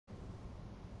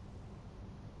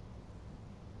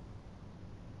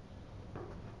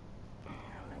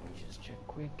check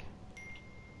quick.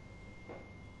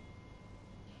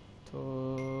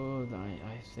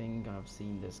 I think I've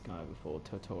seen this guy before,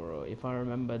 Totoro. If I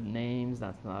remember names,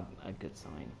 that's not a good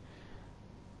sign.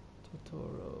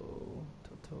 Totoro.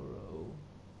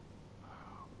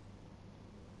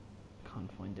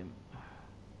 Can't find him.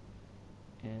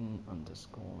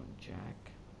 N_Jack.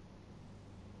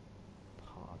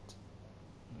 Pot.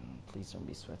 Please don't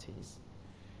be sweaties.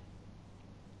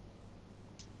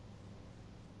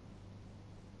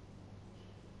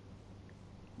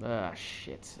 Ah,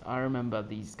 shit. I remember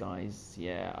these guys.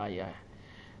 Yeah,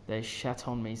 they shat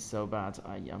on me so bad.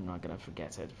 I'm not gonna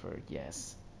forget it for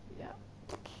yes. Yeah.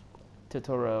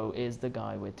 Totoro is the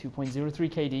guy with 2.03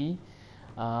 KD.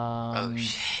 Oh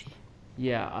shit.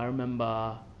 Yeah, I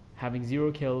remember having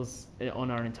 0 kills on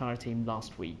our entire team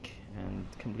last week and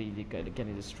completely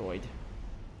getting destroyed.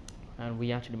 And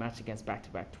we actually matched against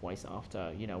back-to-back twice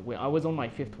after. You know, I was on my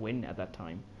 5th win at that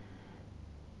time.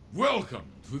 Welcome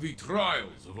to the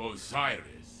trials of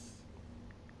Osiris.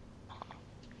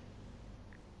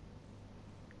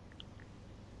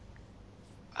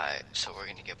 So we're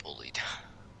gonna get bullied.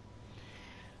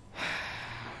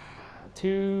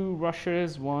 2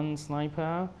 rushers, 1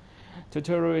 sniper.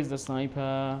 Totoro is the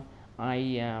sniper.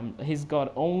 He's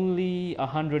got only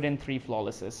 103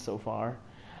 flawlesses so far.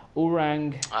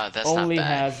 Orang only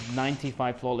has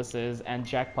 95 flawlesses, and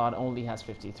Jackpot only has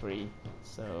 53.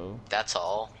 So that's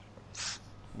all.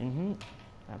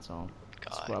 That's all.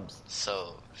 God, Scrubs.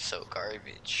 So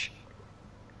garbage.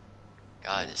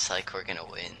 God, it's like we're gonna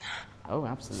win. Oh,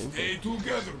 absolutely. Stay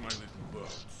together, my little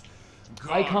birds.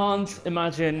 I can't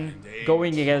imagine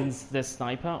going against this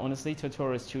sniper. Honestly,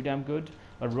 Totoro is too damn good.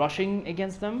 But rushing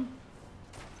against them?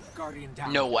 Guardian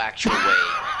down. No actual way.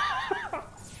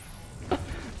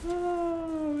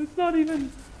 Oh, it's not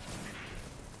even.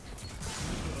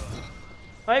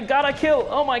 I got a kill!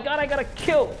 Oh my god, I got a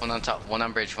kill! One on top, one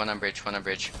on bridge, one on bridge, one on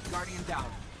bridge. Guardian down.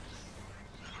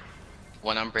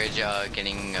 One on bridge,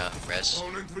 getting res.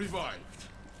 Opponent revived.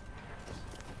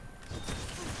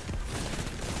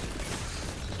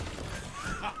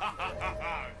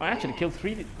 I actually killed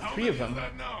three of them.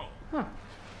 Huh.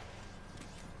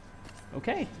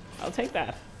 Okay, I'll take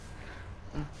that.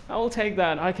 I will take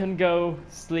that. I can go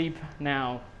sleep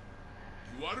now.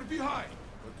 You are behind,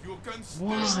 but you can still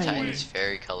This Titan win. is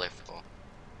very colorful.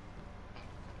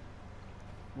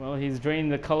 Well, he's draining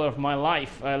the color of my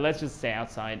life. Let's just stay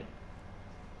outside.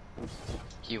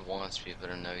 He wants people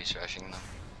to know he's rushing them.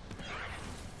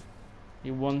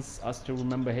 He wants us to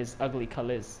remember his ugly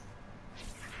colors.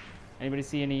 Anybody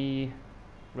see any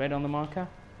red on the marker?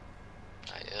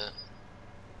 Not yet.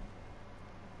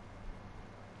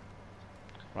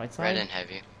 Right side? Red and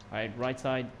heavy. Alright, right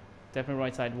side. Definitely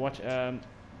right side. Watch,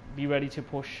 be ready to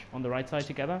push on the right side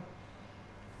together.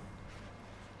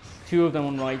 2 of them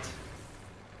on right.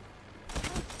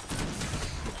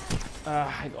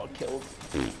 I got killed.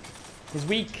 He's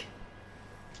weak.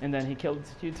 And then he killed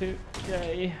you too.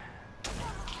 Yay.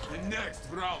 The next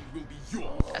round will be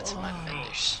yours. That's my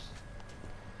finish.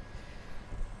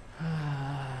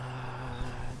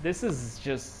 This is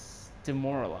just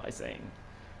demoralizing.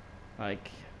 Like,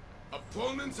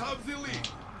 Opponents have the lead.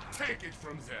 Take it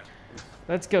from them.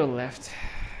 let's go left.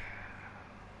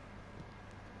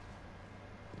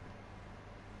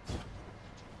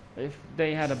 If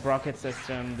they had a bracket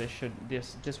system,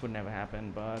 this would never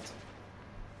happen, but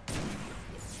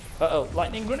uh-oh,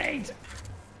 lightning grenade!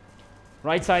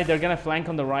 Right side, they're gonna flank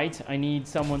on the right. I need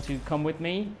someone to come with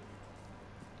me.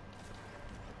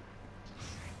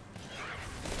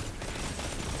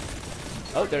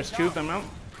 Oh, there's 2 of them out.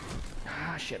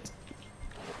 Ah, shit.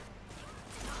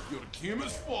 Your team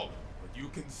is fallen, but you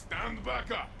can stand back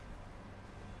up.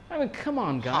 I mean, come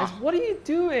on, guys. What are you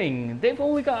doing? They've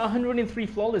only got 103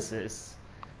 flawlesses.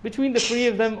 Between the 3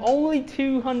 of them, only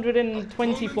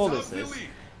 220 flawlesses.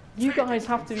 You guys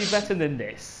have to be better than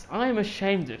this. I am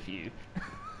ashamed of you.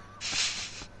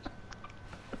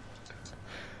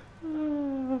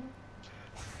 Oh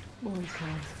my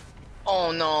god.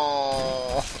 Oh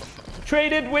no!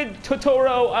 Traded with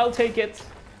Totoro. I'll take it.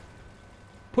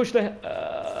 Push the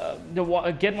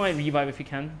get my revive if you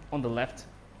can on the left.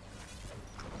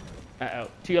 Uh-oh,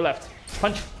 to your left.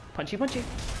 Punch, punchy, punchy.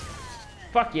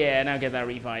 Fuck yeah! Now get that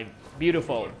revive.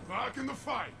 Beautiful. Back in the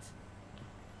fight.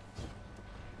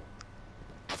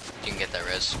 You can get that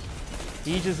res.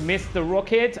 He just missed the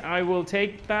rocket. I will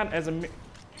take that as a.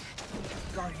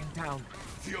 Guardian down.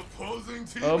 The opposing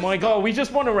team. Oh my god! We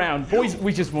just won a round, boys.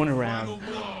 We just won a round.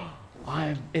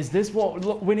 Is this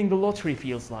what winning the lottery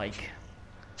feels like?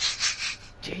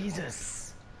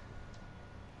 Jesus.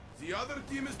 The other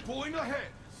team is pulling ahead.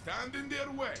 Stand in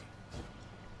their way.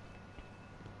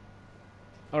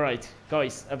 Alright,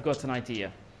 guys, I've got an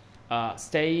idea.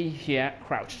 Stay here,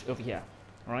 crouched, over here.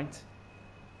 Alright?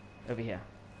 Over here.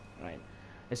 Right.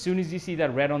 As soon as you see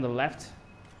that red on the left,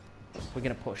 we're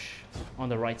gonna push on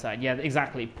the right side. Yeah,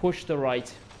 exactly. Push the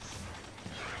right.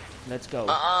 Let's go.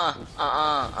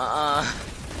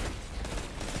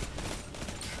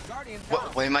 Guardian down.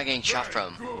 Where am I getting shot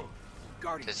from? Good.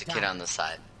 Guardian There's a down. kid on the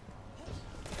side.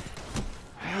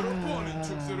 Your opponent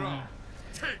tricks it up.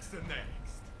 Takes the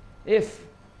next. If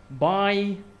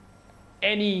by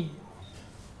any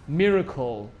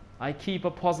miracle I keep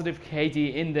a positive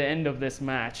KD in the end of this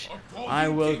match, I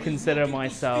will consider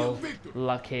myself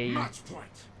lucky Match point.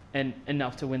 and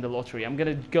enough to win the lottery. I'm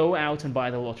gonna go out and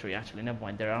buy the lottery. Actually, never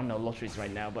mind. There are no lotteries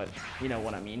right now, but you know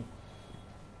what I mean.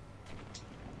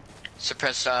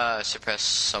 Suppress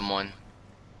someone.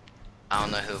 I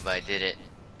don't know who, but I did it.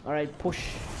 All right, push.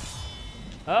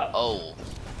 Oh, Oh.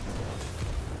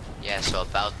 Yeah, so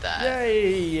about that.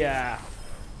 yay!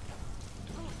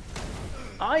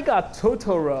 I got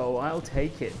Totoro. I'll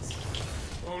take it.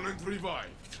 Opponent revived.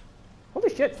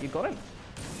 Holy shit, you got him.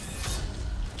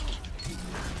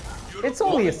 Your It's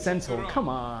only a opponent tricks it Sentinel. up. Come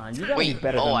on, you gotta be Wait,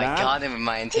 better oh, than I that. got him in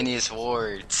my Antinius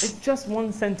wards. It's just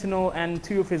one Sentinel and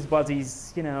two of his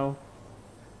buddies, you know.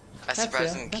 I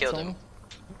surprisingly That's killed all. him.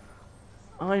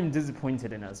 I'm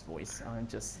disappointed in us, boys. I'm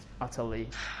just utterly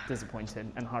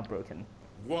disappointed and heartbroken.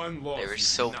 One loss. They were is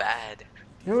so enough. bad.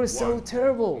 They were so One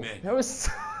terrible. minute. They were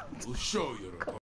so We'll show you.